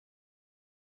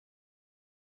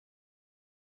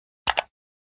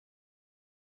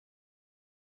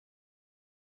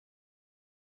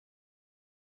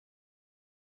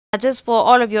Just for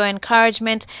all of your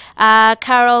encouragement.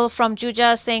 Carol from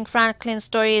Juja saying Franklin's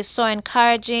story is so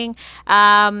encouraging.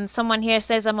 Someone here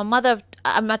says I'm a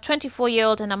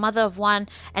 24-year-old and a mother of 1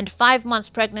 and 5 months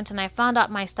pregnant, and I found out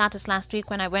my status last week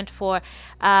when I went for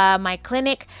my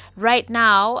clinic. Right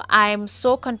now I'm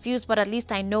so confused, but at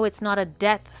least I know it's not a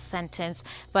death sentence,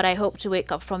 but I hope to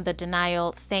wake up from the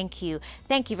denial. Thank you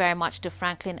very much to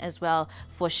Franklin as well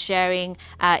for sharing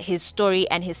his story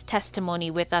and his testimony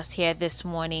with us here this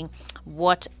morning.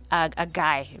 What a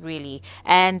guy, really.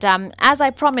 And as I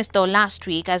promised though last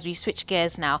week, as we switch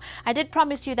gears now, I did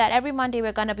promise you that every Monday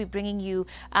we're going to be bringing you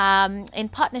in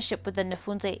partnership with the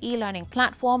Nifunze e-learning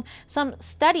platform some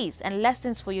studies and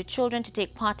lessons for your children to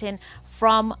take part in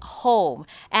from home.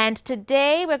 And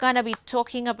today we're going to be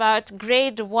talking about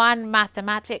grade 1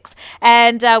 mathematics,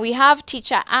 and we have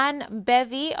teacher Anne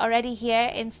Bevy already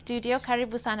here in studio.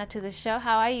 Karibu sana to the show.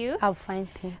 How are you? I'm fine,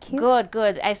 thank you.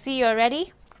 Good. I see you're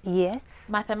ready. Yes.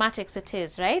 Mathematics it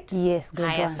is, right? Yes, good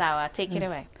Haya one. sawa, take it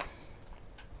away.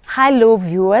 Hello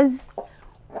viewers,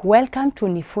 welcome to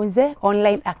Nifunze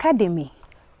Online Academy.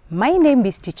 My name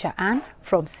is teacher Anne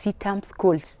from CTAM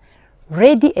Schools,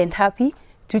 ready and happy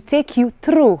to take you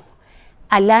through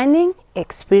a learning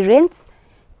experience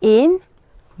in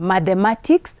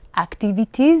mathematics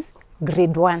activities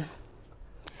grade 1.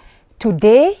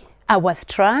 Today our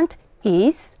strand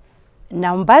is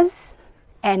numbers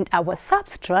and our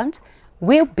substrand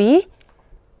will be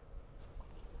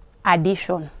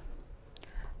addition.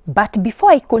 But before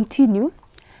I continue,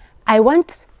 I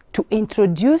want to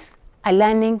introduce a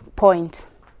learning point.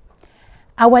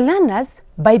 Our learners,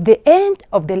 by the end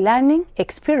of the learning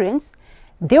experience,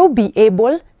 they'll be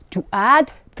able to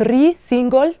add 3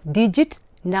 single-digit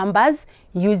numbers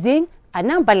using a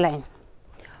number line.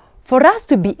 For us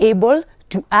to be able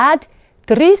to add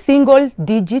 3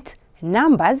 single-digit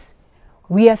numbers,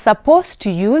 we are supposed to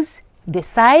use the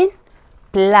sign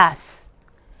plus.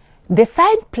 The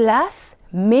sign plus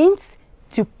means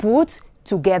to put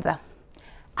together.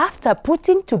 After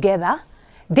putting together,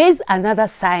 there's another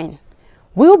sign.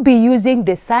 We'll be using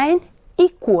the sign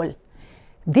equal.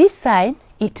 This sign,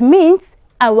 it means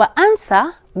our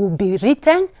answer will be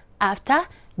written after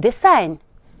the sign.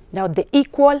 Now the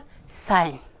equal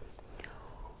sign.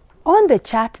 On the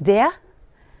chart there,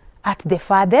 at the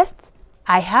farthest,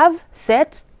 I have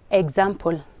set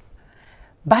example.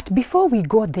 But before we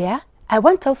go there, I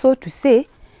want also to say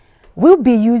we'll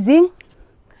be using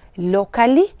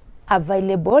locally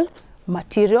available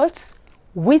materials.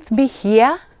 With me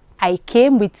here, I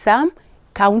came with some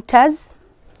counters.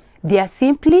 They are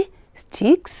simply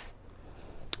sticks,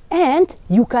 and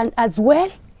you can as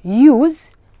well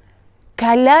use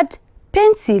colored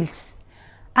pencils.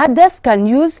 Others can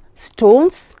use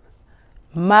stones,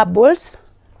 marbles,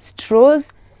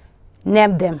 straws,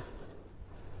 name them.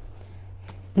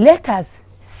 Let us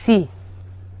see.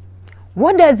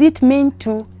 What does it mean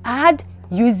to add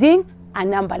using a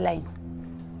number line?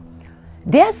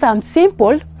 There are some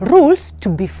simple rules to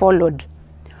be followed.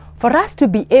 For us to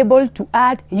be able to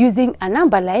add using a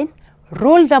number line,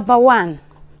 rule number 1.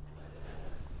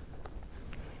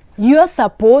 You're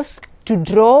supposed to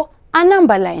draw a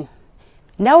number line.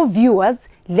 Now viewers,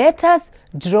 let us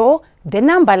draw the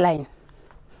number line.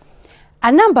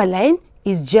 A number line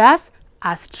is just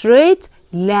a straight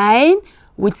line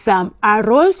with some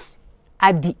arrows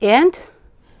at the end,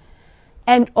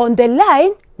 and on the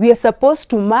line we are supposed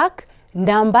to mark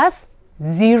numbers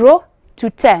 0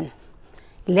 to 10.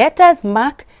 Let us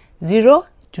mark 0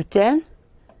 to 10.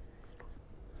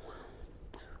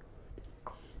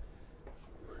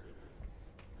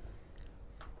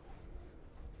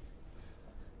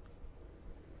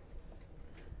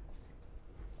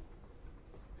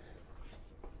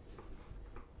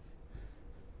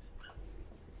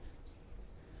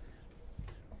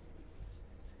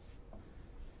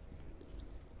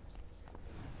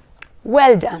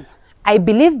 Well done. I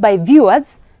believe by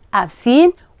viewers have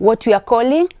seen what we are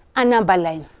calling a number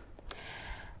line.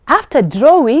 After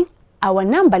drawing our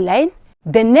number line,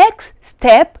 the next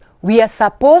step we are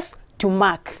supposed to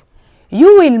mark.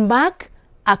 You will mark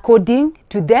according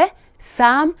to the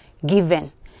sum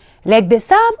given. Like the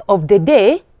sum of the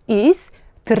day is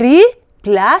 3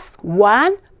 plus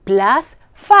 1 plus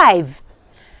 5.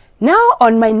 Now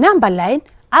on my number line,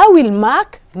 I will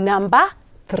mark number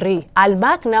 3. I'll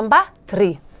mark number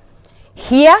 3.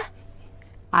 Here,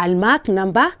 I'll mark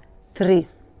number 3.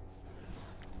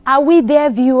 Are we there,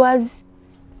 viewers?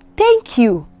 Thank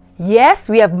you. Yes,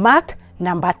 we have marked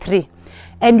number 3.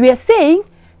 And we are saying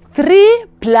 3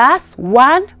 plus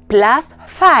 1 plus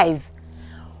 5.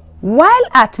 While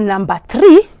at number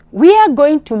 3, we are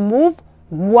going to move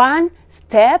one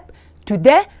step to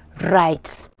the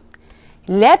right.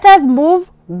 Let us move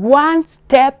one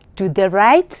step to the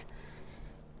right.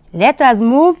 Let us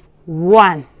move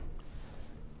one.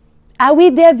 Are we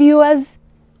there, viewers?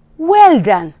 Well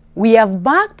done. We have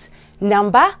marked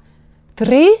number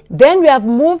 3, then we have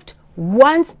moved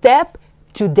one step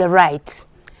to the right.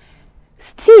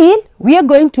 Still, we are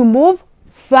going to move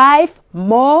 5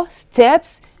 more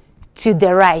steps to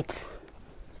the right.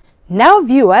 Now,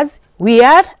 viewers, we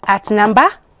are at number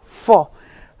 4.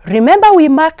 Remember, we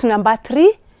marked number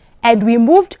 3 and we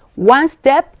moved one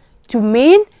step to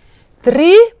mean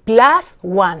 3 plus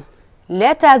 1.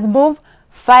 Let us move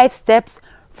 5 steps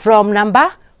from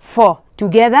number 4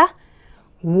 together.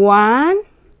 1,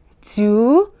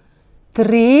 2,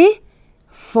 3,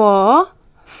 4,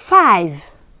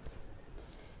 5.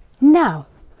 Now,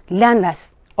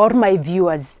 learners or my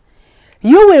viewers,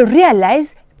 you will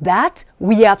realize that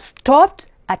we have stopped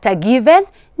at a given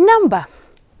number.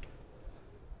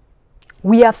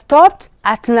 We have stopped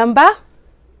at number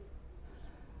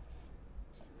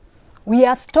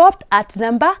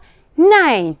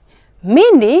 9,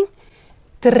 meaning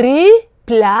 3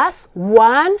 plus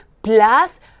 1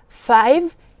 plus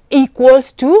 5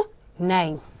 equals to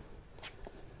 9.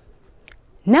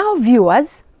 Now,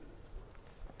 viewers,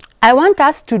 I want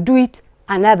us to do it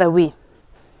another way.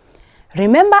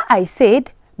 Remember, I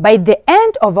said by the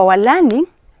end of our learning,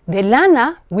 the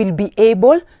learner will be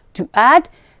able to add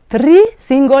 3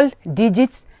 single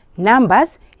digits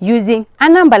numbers using a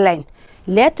number line.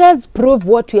 Let us prove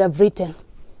what we have written.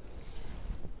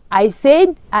 I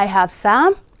said I have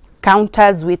some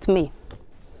counters with me.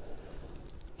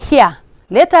 Here,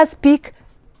 let us pick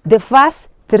the first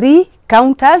 3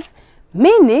 counters,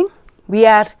 meaning we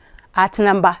are at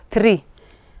number 3.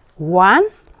 1,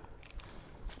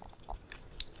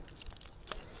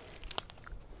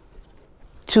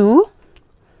 2,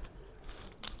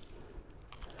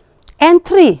 and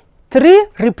 3. 3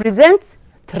 represents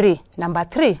 3. Number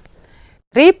 3.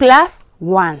 3 plus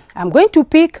 1. I'm going to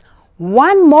pick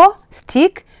one more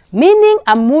stick, meaning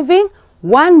I'm moving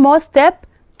one more step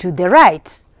to the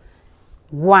right.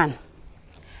 1.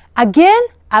 Again,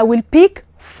 I will pick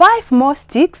 5 more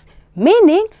sticks,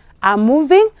 meaning I'm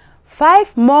moving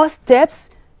 5 more steps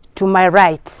to my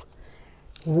right.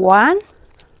 1,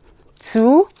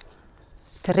 2,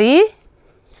 3,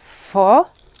 4,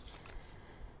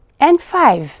 and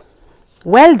 5.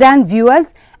 Well done, viewers.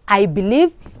 I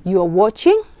believe you're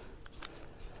watching.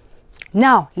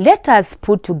 Now, let us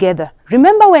put together.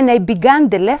 Remember when I began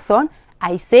the lesson,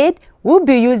 I said we'll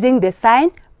be using the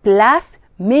sign plus,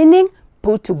 meaning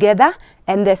put together,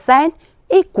 and the sign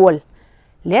equal.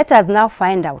 Let us now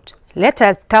find out. Let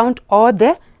us count all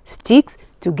the sticks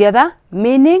together,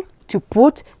 meaning to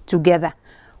put together.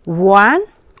 1,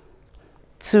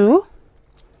 2,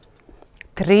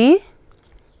 3,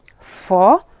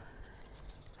 4,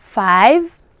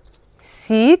 5,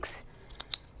 6,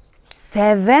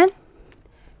 7,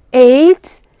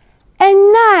 8,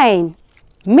 and 9,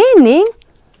 meaning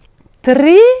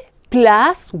 3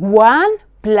 plus 1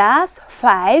 plus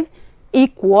 5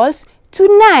 equals to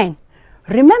 9.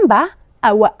 Remember,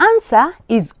 our answer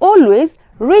is always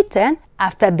written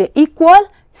after the equal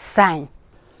sign.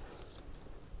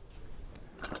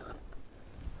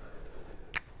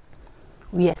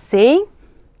 We are saying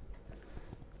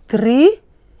 3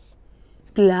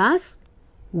 plus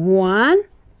 1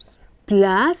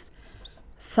 plus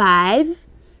 5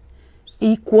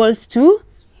 equals to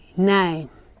 9.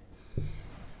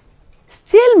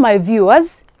 Still, my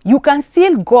viewers, you can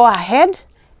still go ahead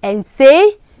and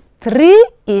say 3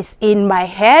 is in my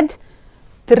head.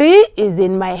 3 is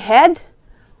in my head.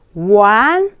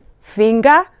 1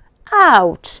 finger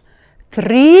out.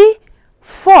 3,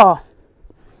 4.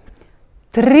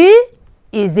 3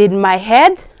 is in my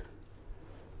head.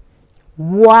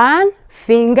 1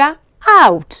 finger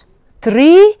out.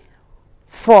 3,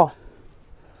 4.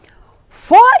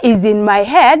 4 is in my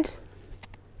head.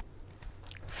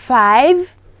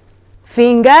 5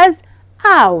 fingers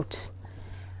out.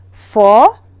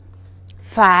 4,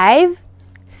 5,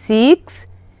 6,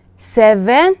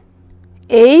 7,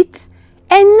 8,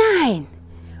 and 9.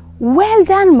 Well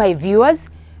done, my viewers.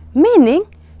 Meaning,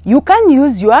 you can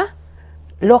use your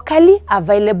locally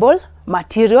available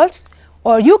materials,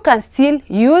 or you can still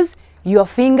use your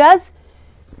fingers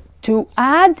to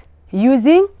add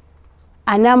using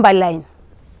a number line,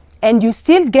 and you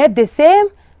still get the same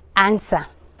answer.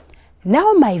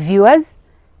 Now, my viewers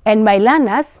and my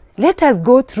learners, let us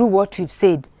go through what we've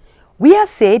said. We have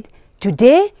said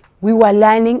today we were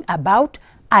learning about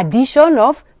addition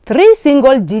of 3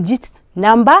 single digit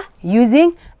number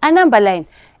using a number line,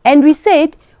 and we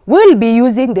said we'll be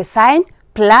using the sign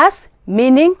plus,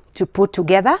 meaning to put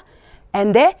together,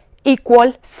 and the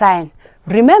equal sign.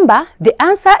 Remember, the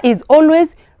answer is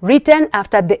always written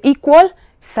after the equal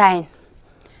sign.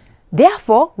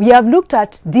 Therefore, we have looked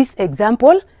at this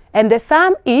example, and the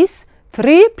sum is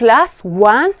 3 plus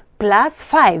 1 plus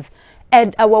 5,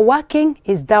 and our working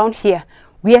is down here.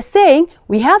 We are saying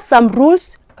we have some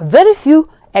rules, very few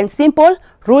and simple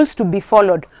rules to be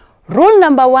followed. Rule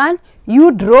number 1,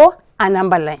 you draw a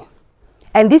number line,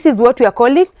 and this is what we are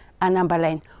calling a number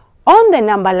line. On the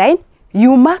number line,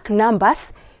 you mark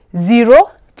numbers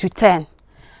 0 to 10.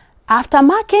 After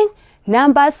marking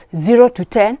numbers 0 to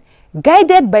 10,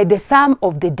 guided by the sum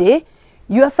of the day,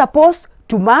 you are supposed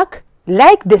to mark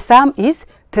like the sum is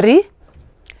 3,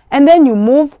 and then you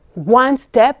move one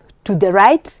step to the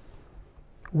right,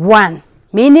 1,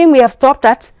 meaning we have stopped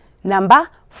at number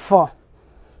 4.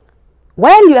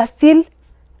 While you are still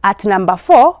at number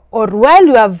 4, or while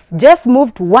you have just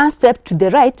moved one step to the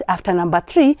right after number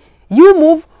 3, you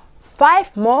move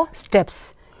 5 more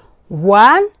steps.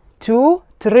 1, 2,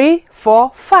 3,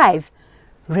 4, 5.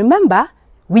 Remember,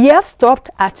 we have stopped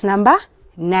at number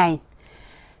 9.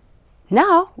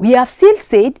 Now, we have still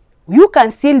said you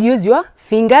can still use your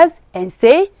fingers and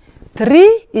say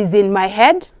 3 is in my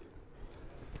head,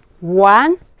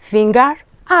 1 finger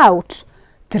out,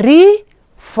 3,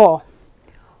 4.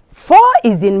 4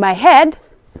 is in my head,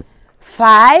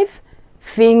 5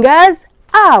 fingers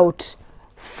out,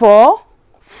 4,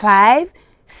 5,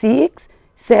 6,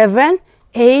 7,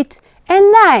 8,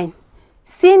 and 9.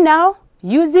 See now,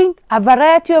 using a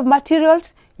variety of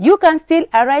materials, you can still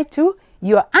arrive to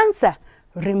your answer.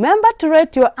 Remember to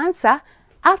write your answer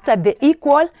after the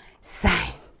equal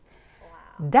sign. Wow.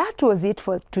 That was it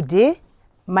for today,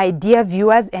 my dear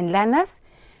viewers and learners.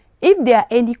 If there are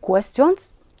any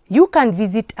questions, you can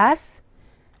visit us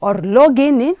or log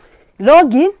in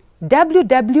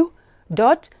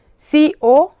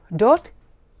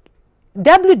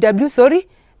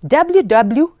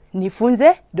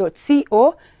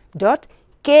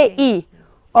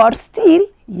or still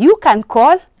you can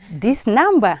call this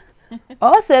number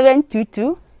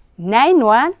 0722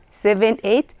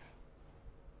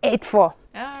 917884.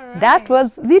 Right. That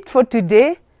was it for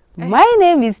today. My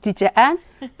name is Teacher Anne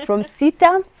from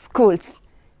CITAM Schools.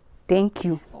 Thank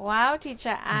you. Wow,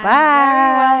 Teacher Anne.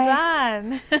 Bye.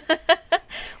 Very well done.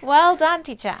 Well done,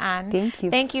 Teacher Anne. Thank you.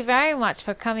 Thank you very much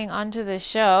for coming onto the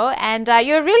show. And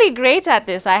you're really great at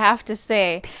this, I have to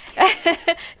say.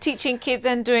 Teaching kids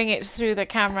and doing it through the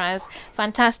cameras.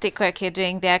 Fantastic work you're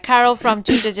doing there. Carol from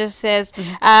Juja just says,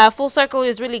 Full Circle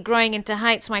is really growing into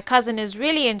heights. My cousin is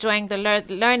really enjoying the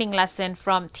learning lesson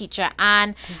from Teacher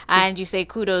Anne. And you say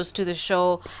kudos to the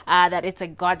show, that it's a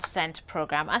God-sent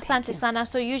program. Asante sana.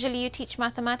 So usually you teach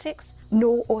mathematics?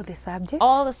 No, all the subjects.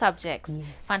 All the subjects. Yes.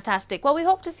 Fantastic. Well, we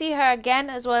hope to see her again,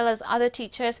 as well as other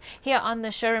teachers here on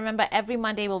the show. Remember, every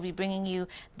Monday we'll be bringing you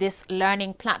this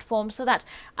learning platform so that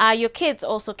your kids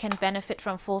also can benefit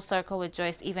from Full Circle with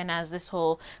Joyce, even as this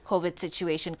whole COVID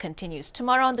situation continues.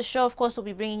 Tomorrow on the show, of course, we'll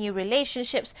be bringing you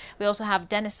relationships. We also have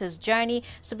Dennis's journey.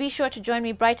 So be sure to join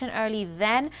me bright and early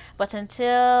then. But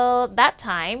until that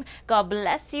time, God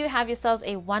bless you. Have yourselves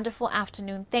a wonderful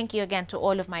afternoon. Thank you again to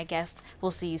all of my guests.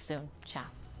 We'll see you soon.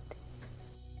 Ciao.